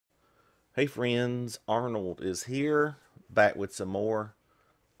Hey friends, Arnold is here, back with some more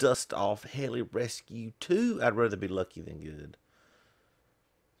Dust Off Heli Rescue 2. I'd rather be lucky than good.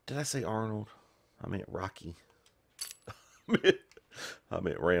 Did I say Arnold? I meant Rocky. I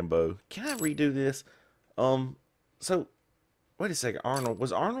meant Rambo. Can I redo this? So, wait a second. Arnold,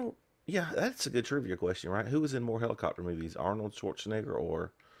 was Arnold? Yeah, that's a good trivia question, right? Who was in more helicopter movies, Arnold Schwarzenegger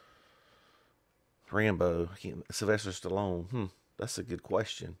or Rambo? Sylvester Stallone. That's a good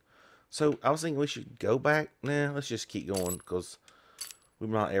question. So I was thinking we should go back. Nah, let's just keep going because we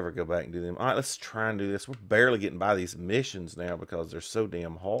might not ever go back and do them. All right, let's try and do this. We're barely getting by these missions now because they're so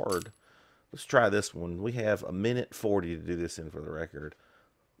damn hard. Let's try this one. We have a minute 40 to do this in for the record.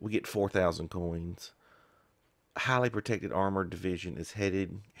 We get 4,000 coins. Highly protected armored division is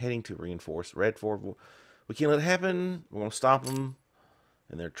heading to reinforce Redford. We can't let it happen. We're gonna stop them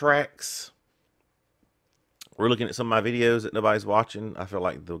in their tracks. We're looking at some of my videos that nobody's watching. I feel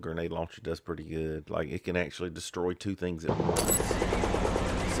like the grenade launcher does pretty good. Like, it can actually destroy two things at once.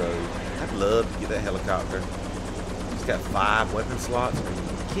 So, I'd love to get that helicopter. It's got 5 weapon slots. Are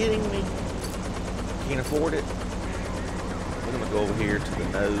you kidding me? Can't afford it. We're going to go over here to the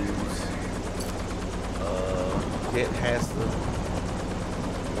nose. It has the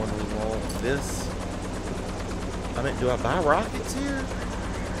one we want. This. I mean, do I buy rockets here?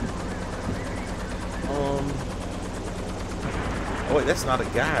 Oh wait, that's not a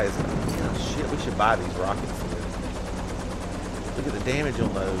guy, is it? Oh, shit, we should buy these rockets here. Look at the damage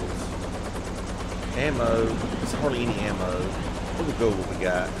on those. Ammo. There's hardly any ammo. We'll go with what we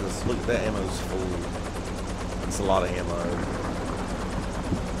got, because look at that, ammo's full. That's a lot of ammo.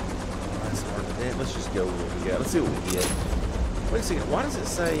 Oh, that's hard to damn. Let's just go with what we got. Let's see what we get. Wait a second, why does it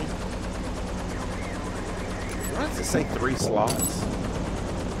say... Why does it say 3 slots?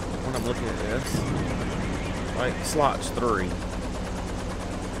 When I'm looking at this. Like, slots 3.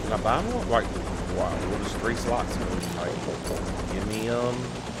 Can I buy more? Like, wow, what is 3 slots? Like, give me,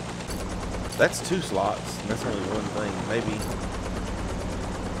 that's 2 slots. That's only one thing. Maybe.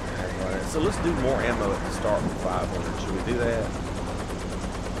 Right. So let's do more ammo at the start with 500. Should we do that?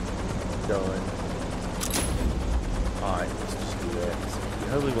 Done. Alright, let's just do that.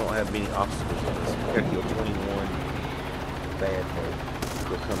 Hopefully we won't have many obstacles on this. We gotta kill 21 bad folk.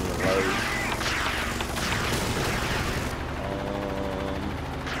 They'll come in low.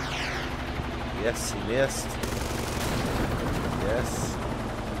 Yes, he missed. Yes.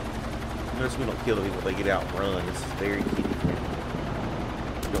 Notice we don't kill the people, they get out and run. This is very kiddie friendly.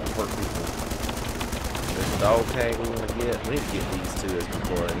 We don't hurt people. There's a dog tag we want to get. We need to get these two as we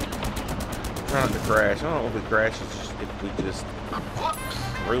play. Try not to crash. I don't know if we crash, it's just if we just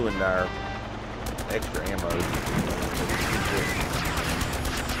ruined our extra ammo.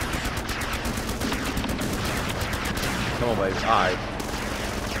 Come on, baby. Alright.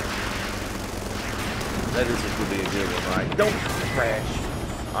 That could be a good one, right? Don't crash.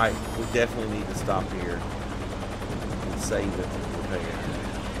 Alright, we definitely need to stop here and save it and repair.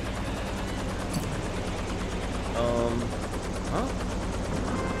 Huh?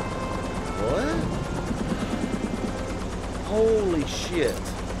 What? Holy shit.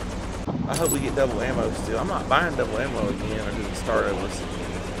 I hope we get double ammo still. I'm not buying double ammo again or just start over this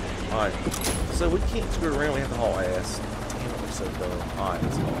again. Alright, so we can't screw around, we have to haul ass. Damn it, we're so dumb. Alright,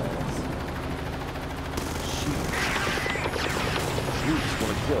 let's haul ass. You just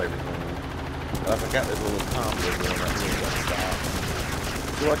want to kill everything. I forgot there's a little combo going right here. You gotta stop.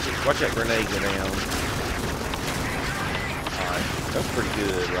 So watch that grenade go down. Alright, that's pretty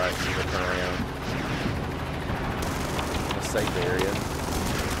good, right? You can turn around. A safe area.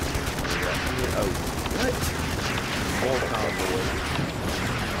 Oh, what? More convoy.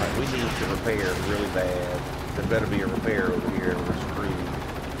 Alright, we need to repair really bad. There better be a repair over here or we're screwed.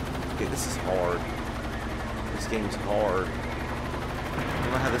 Okay, this is hard. This game's hard. I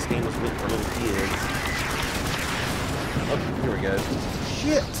don't know how this game was built for little kids. Oh, here we go.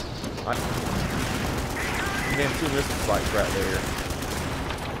 Shit! Damn, 2 missile spikes right there.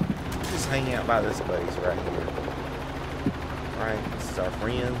 Just hang out by this base right here. Right, this is our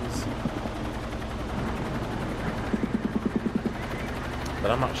friends.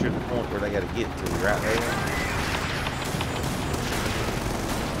 But I'm not sure the point where they gotta get to. Right there.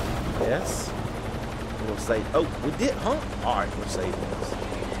 Yes. We'll save. Oh, we did, huh? Alright, we're saving this.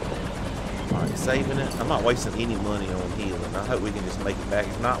 Alright, saving it. I'm not wasting any money on healing. I hope we can just make it back.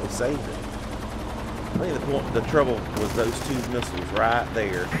 If not, we saved it. I think the trouble was those 2 missiles right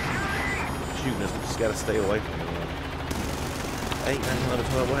there shooting us. We just gotta stay away from them. 8, 9, 11,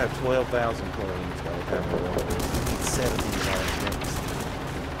 12. We'll have 12,000 coins by the time we're on this. We need 17 points.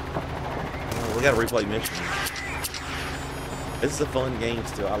 Oh, we gotta replay missions. This is a fun game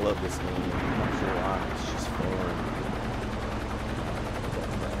still. I love this game. I'm not sure why. It's just fun.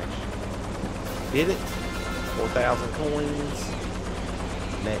 Did it. 4,000 coins.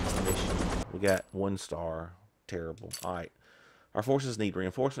 Next mission. We got 1 star. Terrible. Alright. Our forces need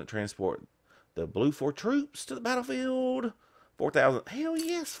reinforcement. Transport the Blue 4 troops to the battlefield. 4,000. Hell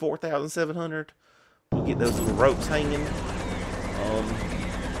yes. 4,700. We'll get those little ropes hanging.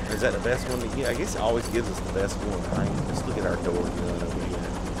 Is that the best one to get? I guess it always gives us the best one, right? Let's look at our door gun over here.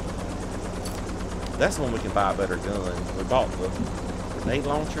 That's the one we can buy a better gun. We bought the grenade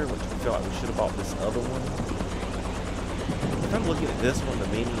launcher, which we feel like we should have bought this other one. If I'm looking at this one, the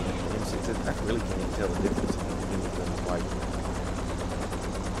mini and the M6, I really can't even tell the difference between them. Like,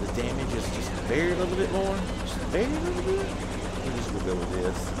 the damage is just very little bit more. Just very little bit. We're just gonna go with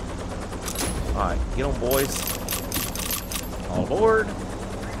this. Alright, get on, boys. All aboard.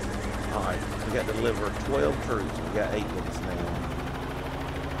 Alright, we got to deliver 12 troops. We got 8 minutes now.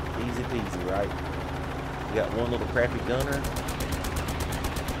 Easy peasy, right? We got one little crappy gunner.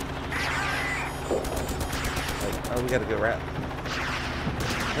 Wait, oh, we got to go right. I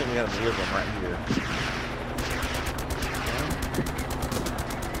think we got to deliver them right here.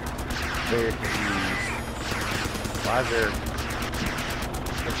 Very confused. Why is there...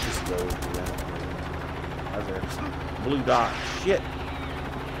 Let's just go. Why is there blue dot? Shit!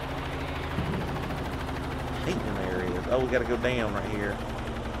 Hating areas. Oh, we gotta go down right here.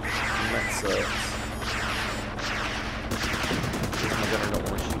 And that sucks. My gunner don't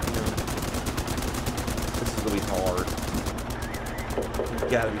want to shoot him. This is gonna be hard. You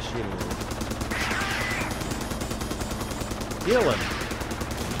gotta be shitting me. Kill him.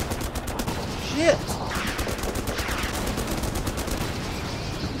 Shit!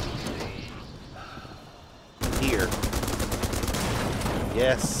 Here.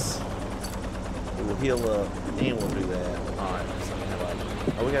 Yes. We'll heal up, and we'll do that. Alright,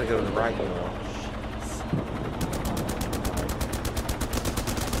 oh, we gotta go to the right one. Shit.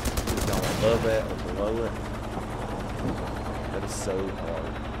 Going above that or below it. That is so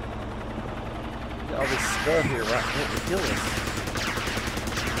hard. Got all this stuff here right now to kill us.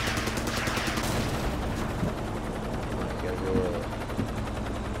 Alright, gotta go up.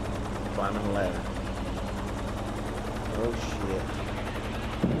 Climbing the ladder. Oh shit.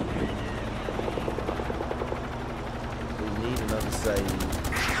 Another save.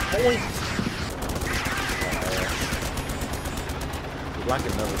 Point! We'd like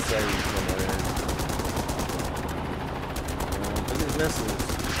another save somewhere. Look at the missiles.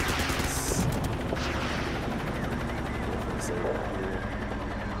 Save right here.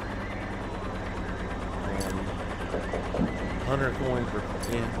 100 coins for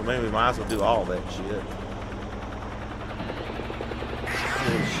 10. Well, maybe we might as well do all that shit.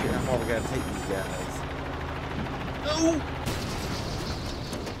 Holy shit, how far we gotta take these guys? No!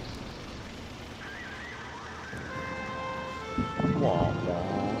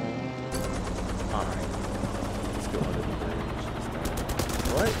 Alright. Let's go under the bridge.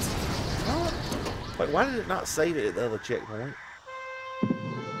 What? Huh? Wait, why did it not save it at the other checkpoint?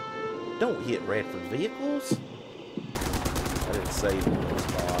 Don't hit red for vehicles. I didn't save it in the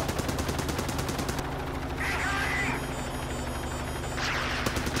spot.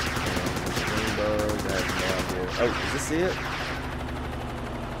 Oh, is this it?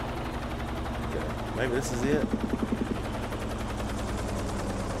 Okay. Maybe this is it.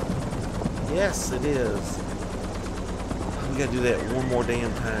 Yes, it is. We gotta do that one more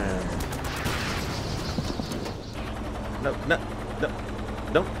damn time. No, no, no,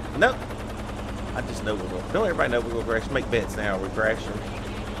 no, no. I just know we're going. Don't everybody know we're gonna crash? Make bets now. We're crashing.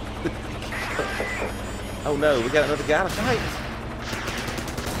 Oh no, we got another guy to fight.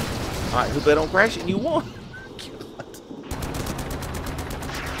 All right, who bet on crashing? You won.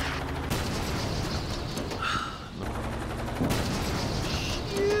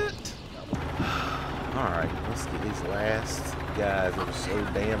 Last guys that are so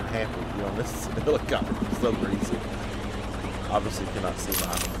damn happy to be on this helicopter for some reason. Obviously cannot see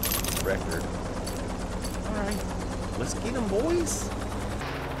my record. Alright, let's get them, boys.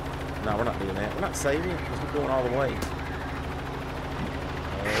 No, we're not doing that. We're not saving because we're going all the way.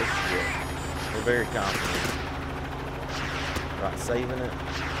 Oh shit. We're very confident. Right, saving it.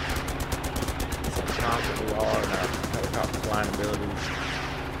 So confident we are in our helicopter flying abilities.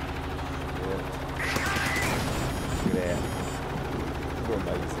 Yeah. Look at that. We're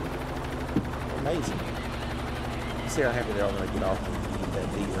amazing. We're amazing. See how happy they're all going to get off and get that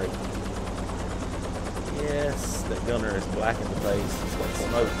D rating. Yes, that gunner is black in the face. It's like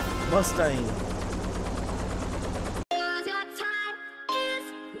smoke. Mustang.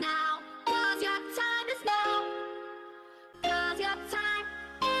 Cause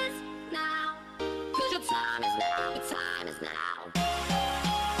time is now.